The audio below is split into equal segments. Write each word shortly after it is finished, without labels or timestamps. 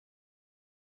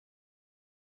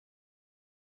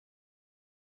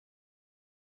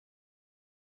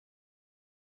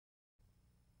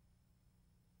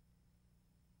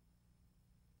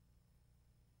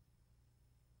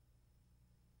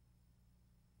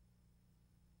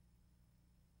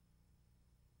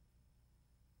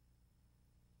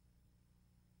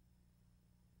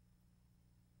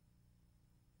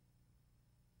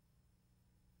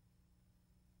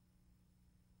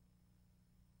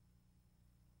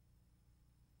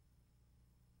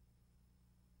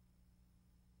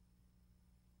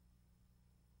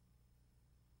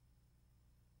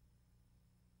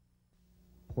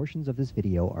portions of this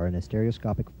video are in a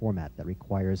stereoscopic format that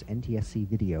requires NTSC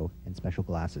video and special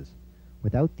glasses.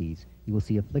 Without these, you will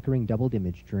see a flickering doubled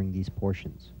image during these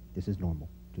portions. This is normal.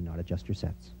 Do not adjust your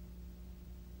sets.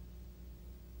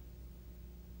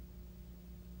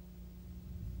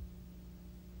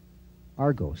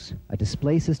 ARGOS, a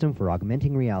display system for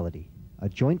augmenting reality, a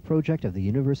joint project of the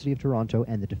University of Toronto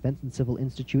and the Defence and Civil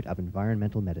Institute of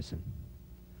Environmental Medicine.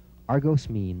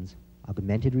 ARGOS means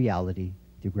augmented reality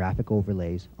through graphic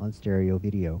overlays on stereo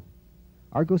video.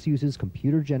 ARGOS uses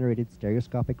computer-generated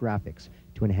stereoscopic graphics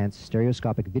to enhance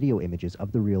stereoscopic video images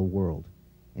of the real world.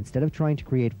 Instead of trying to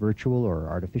create virtual or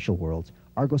artificial worlds,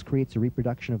 ARGOS creates a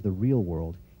reproduction of the real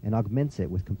world and augments it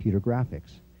with computer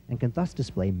graphics, and can thus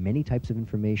display many types of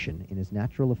information in as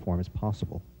natural a form as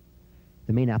possible.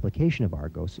 The main application of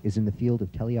ARGOS is in the field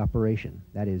of teleoperation,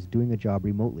 that is, doing a job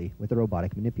remotely with a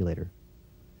robotic manipulator.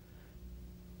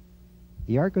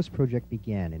 The ARGOS project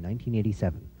began in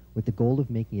 1987 with the goal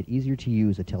of making it easier to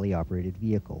use a teleoperated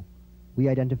vehicle. We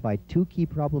identified two key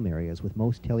problem areas with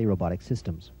most telerobotic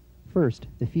systems. First,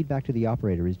 the feedback to the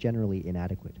operator is generally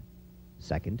inadequate.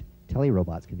 Second,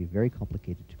 telerobots can be very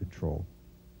complicated to control.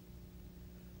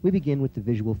 We begin with the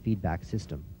visual feedback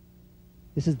system.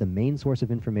 This is the main source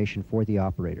of information for the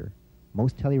operator.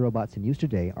 Most telerobots in use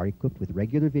today are equipped with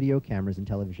regular video cameras and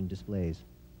television displays.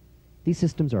 These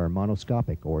systems are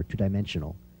monoscopic or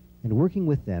two-dimensional, and working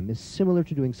with them is similar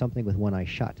to doing something with one eye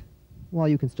shut. While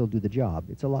you can still do the job,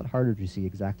 it's a lot harder to see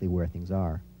exactly where things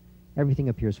are. Everything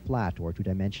appears flat or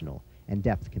two-dimensional, and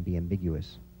depth can be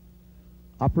ambiguous.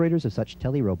 Operators of such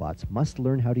telerobots must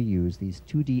learn how to use these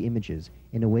 2D images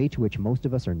in a way to which most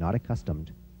of us are not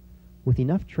accustomed. With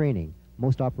enough training,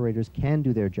 most operators can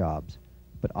do their jobs,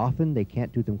 but often they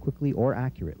can't do them quickly or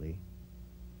accurately.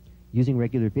 Using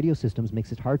regular video systems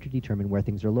makes it hard to determine where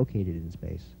things are located in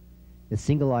space. The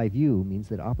single-eye view means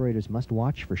that operators must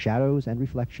watch for shadows and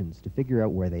reflections to figure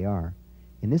out where they are.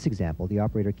 In this example, the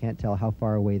operator can't tell how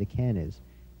far away the can is,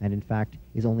 and in fact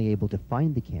is only able to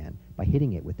find the can by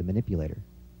hitting it with the manipulator.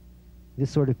 This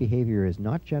sort of behavior is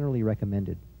not generally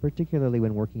recommended, particularly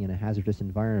when working in a hazardous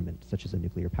environment such as a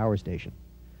nuclear power station.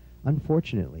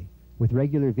 Unfortunately, with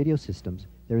regular video systems,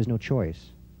 there is no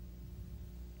choice.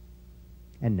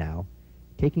 And now,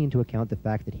 taking into account the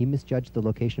fact that he misjudged the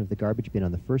location of the garbage bin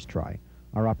on the first try,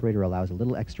 our operator allows a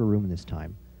little extra room this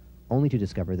time, only to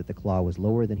discover that the claw was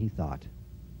lower than he thought.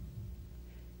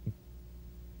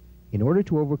 In order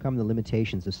to overcome the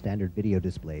limitations of standard video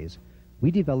displays,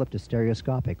 we developed a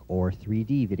stereoscopic, or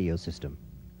 3D video system.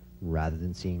 Rather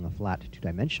than seeing a flat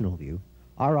two-dimensional view,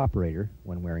 our operator,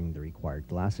 when wearing the required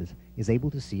glasses, is able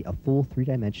to see a full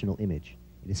three-dimensional image.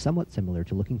 It is somewhat similar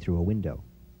to looking through a window.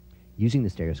 Using the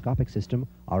stereoscopic system,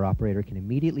 our operator can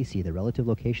immediately see the relative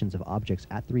locations of objects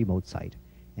at the remote site,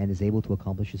 and is able to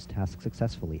accomplish his task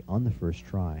successfully on the first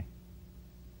try.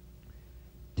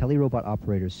 Telerobot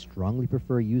operators strongly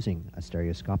prefer using a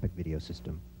stereoscopic video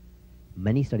system.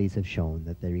 Many studies have shown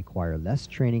that they require less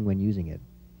training when using it,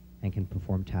 and can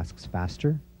perform tasks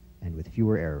faster and with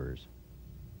fewer errors.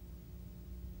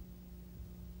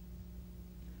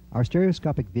 Our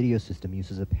stereoscopic video system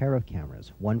uses a pair of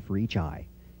cameras, one for each eye.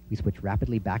 We switch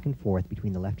rapidly back and forth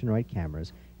between the left and right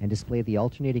cameras and display the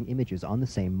alternating images on the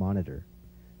same monitor.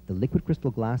 The liquid crystal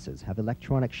glasses have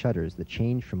electronic shutters that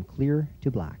change from clear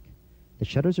to black. The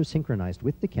shutters are synchronized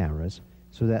with the cameras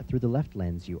so that through the left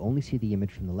lens you only see the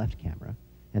image from the left camera,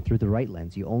 and through the right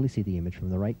lens you only see the image from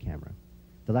the right camera.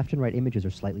 The left and right images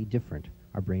are slightly different.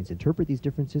 Our brains interpret these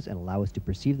differences and allow us to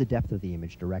perceive the depth of the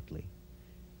image directly.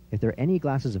 If there are any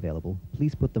glasses available,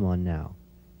 please put them on now.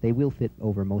 They will fit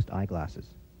over most eyeglasses.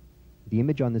 The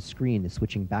image on the screen is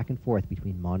switching back and forth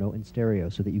between mono and stereo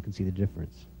so that you can see the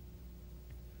difference.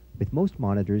 With most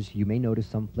monitors, you may notice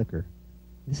some flicker.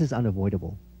 This is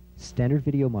unavoidable. Standard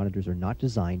video monitors are not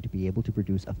designed to be able to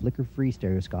produce a flicker-free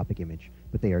stereoscopic image,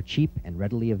 but they are cheap and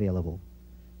readily available.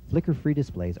 Flicker-free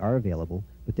displays are available,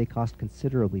 but they cost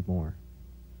considerably more.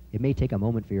 It may take a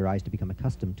moment for your eyes to become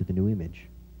accustomed to the new image.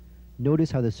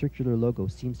 Notice how the circular logo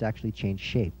seems to actually change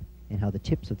shape, and how the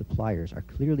tips of the pliers are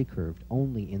clearly curved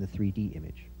only in the 3D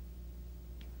image.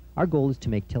 Our goal is to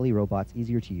make telerobots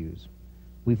easier to use.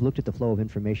 We've looked at the flow of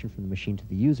information from the machine to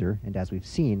the user, and as we've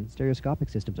seen, stereoscopic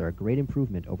systems are a great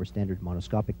improvement over standard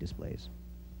monoscopic displays.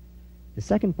 The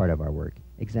second part of our work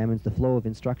examines the flow of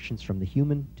instructions from the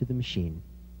human to the machine.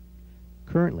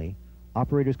 Currently,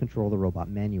 operators control the robot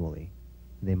manually.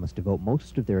 They must devote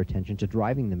most of their attention to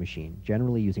driving the machine,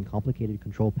 generally using complicated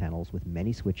control panels with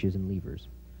many switches and levers.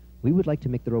 We would like to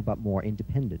make the robot more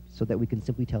independent so that we can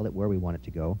simply tell it where we want it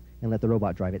to go and let the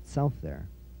robot drive itself there.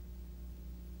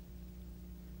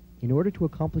 In order to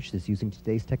accomplish this using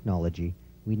today's technology,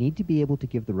 We need to be able to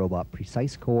give the robot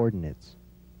precise coordinates.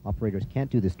 Operators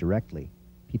can't do this directly.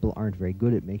 People aren't very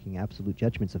good at making absolute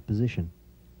judgments of position.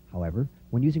 However,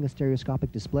 when using a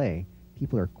stereoscopic display,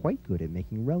 people are quite good at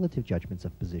making relative judgments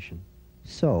of position.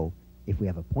 So, if we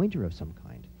have a pointer of some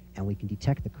kind, and we can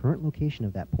detect the current location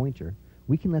of that pointer,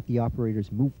 we can let the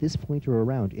operators move this pointer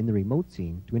around in the remote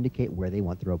scene to indicate where they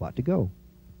want the robot to go.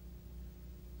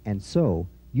 And so,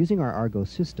 using our ARGOS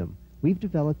system, we've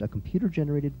developed a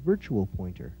computer-generated virtual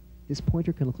pointer. This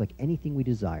pointer can look like anything we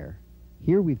desire.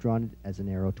 Here we've drawn it as an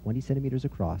arrow 20 centimeters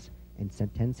across and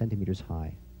 10 centimeters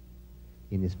high.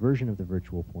 In this version of the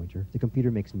virtual pointer, the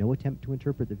computer makes no attempt to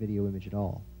interpret the video image at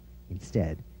all.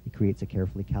 Instead, it creates a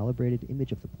carefully calibrated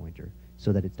image of the pointer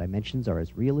so that its dimensions are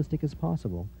as realistic as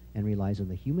possible and relies on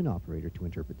the human operator to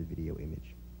interpret the video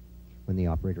image. When the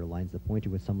operator aligns the pointer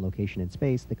with some location in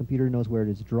space, the computer knows where it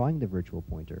is drawing the virtual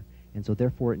pointer, and so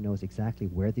therefore it knows exactly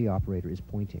where the operator is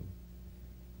pointing.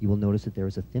 You will notice that there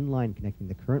is a thin line connecting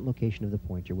the current location of the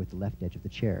pointer with the left edge of the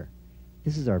chair.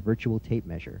 This is our virtual tape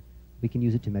measure. We can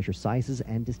use it to measure sizes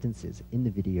and distances in the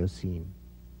video scene.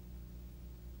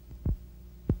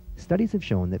 Studies have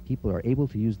shown that people are able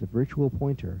to use the virtual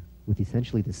pointer with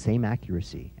essentially the same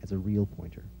accuracy as a real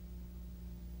pointer.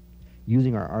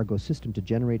 Using our ARGOS system to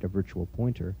generate a virtual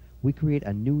pointer, we create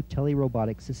a new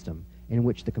telerobotic system in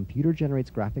which the computer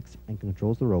generates graphics and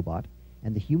controls the robot,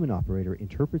 and the human operator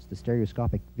interprets the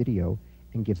stereoscopic video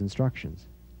and gives instructions.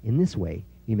 In this way,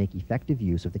 we make effective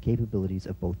use of the capabilities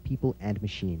of both people and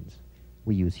machines.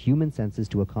 We use human senses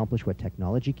to accomplish what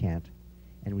technology can't,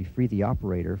 and we free the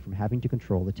operator from having to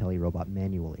control the telerobot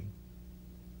manually.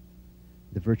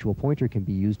 The virtual pointer can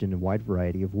be used in a wide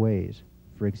variety of ways.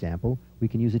 For example, we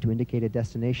can use it to indicate a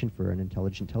destination for an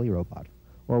intelligent telerobot,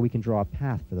 or we can draw a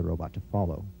path for the robot to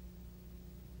follow.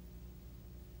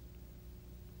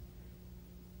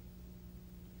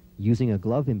 Using a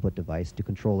glove input device to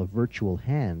control a virtual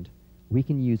hand, we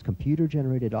can use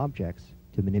computer-generated objects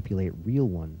to manipulate real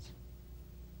ones.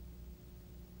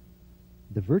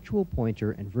 The virtual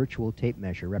pointer and virtual tape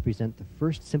measure represent the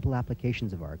first simple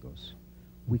applications of ARGOS.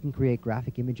 We can create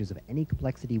graphic images of any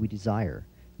complexity we desire,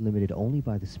 limited only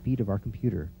by the speed of our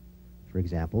computer. For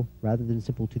example, rather than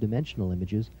simple two-dimensional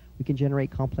images, we can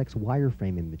generate complex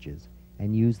wireframe images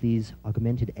and use these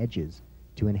augmented edges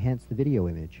to enhance the video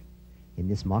image. In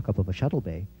this mock-up of a shuttle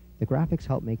bay, the graphics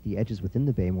help make the edges within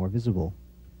the bay more visible.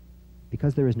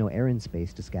 Because there is no air in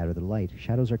space to scatter the light,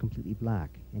 shadows are completely black.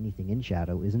 Anything in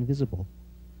shadow is invisible.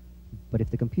 But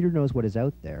if the computer knows what is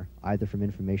out there, either from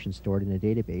information stored in a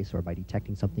database or by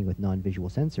detecting something with non-visual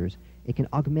sensors, it can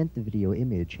augment the video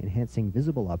image, enhancing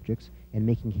visible objects and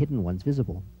making hidden ones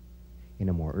visible. In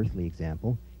a more earthly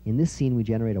example, in this scene we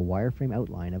generate a wireframe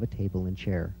outline of a table and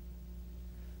chair.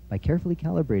 By carefully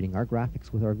calibrating our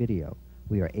graphics with our video,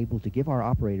 we are able to give our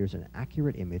operators an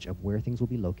accurate image of where things will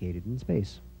be located in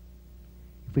space.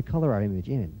 If we color our image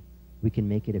in, we can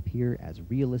make it appear as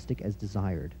realistic as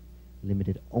desired,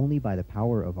 limited only by the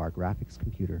power of our graphics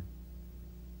computer.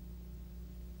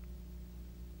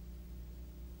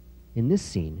 In this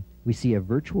scene, we see a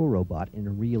virtual robot in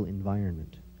a real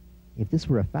environment. If this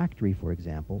were a factory, for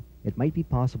example, it might be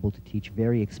possible to teach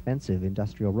very expensive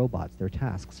industrial robots their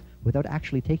tasks without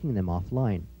actually taking them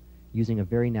offline, using a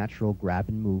very natural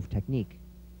grab-and-move technique.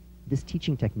 This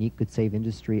teaching technique could save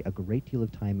industry a great deal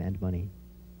of time and money.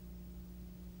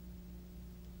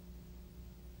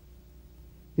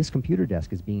 This computer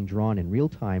desk is being drawn in real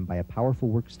time by a powerful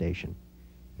workstation.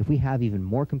 If we have even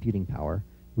more computing power,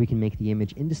 we can make the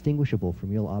image indistinguishable from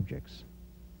real objects.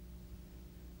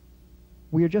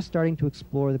 We are just starting to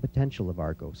explore the potential of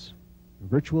ARGOS.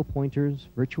 Virtual pointers,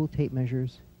 virtual tape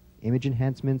measures, image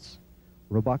enhancements,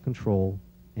 robot control,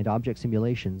 and object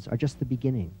simulations are just the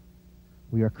beginning.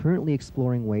 We are currently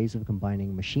exploring ways of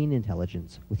combining machine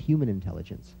intelligence with human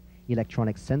intelligence,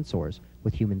 electronic sensors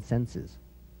with human senses.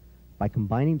 By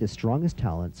combining the strongest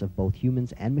talents of both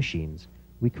humans and machines,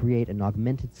 we create an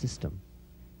augmented system,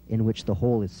 in which the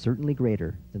whole is certainly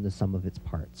greater than the sum of its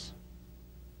parts.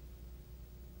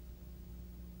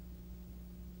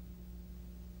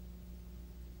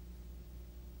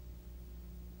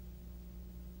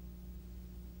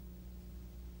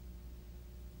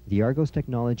 The ARGOS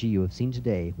technology you have seen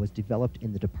today was developed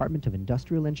in the Department of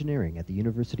Industrial Engineering at the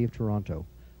University of Toronto,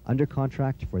 under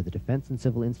contract for the Defense and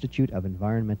Civil Institute of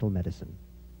Environmental Medicine.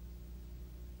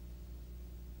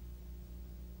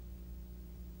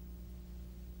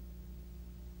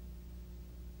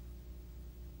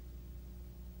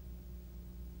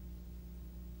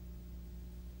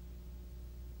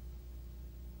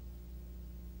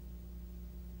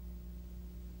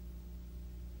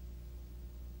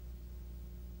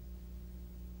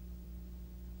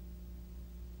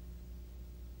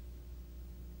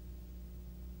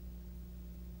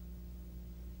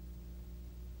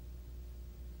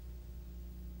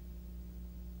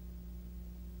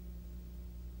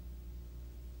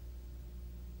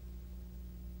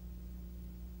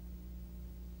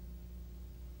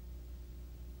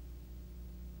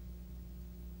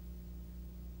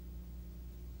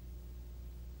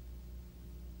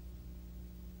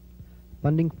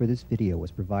 Funding for this video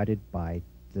was provided by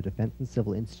the Defense and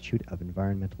Civil Institute of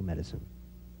Environmental Medicine.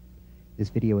 This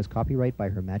video is copyright by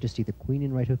Her Majesty the Queen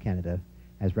and Right of Canada,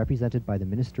 as represented by the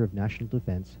Minister of National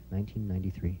Defence,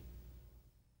 1993.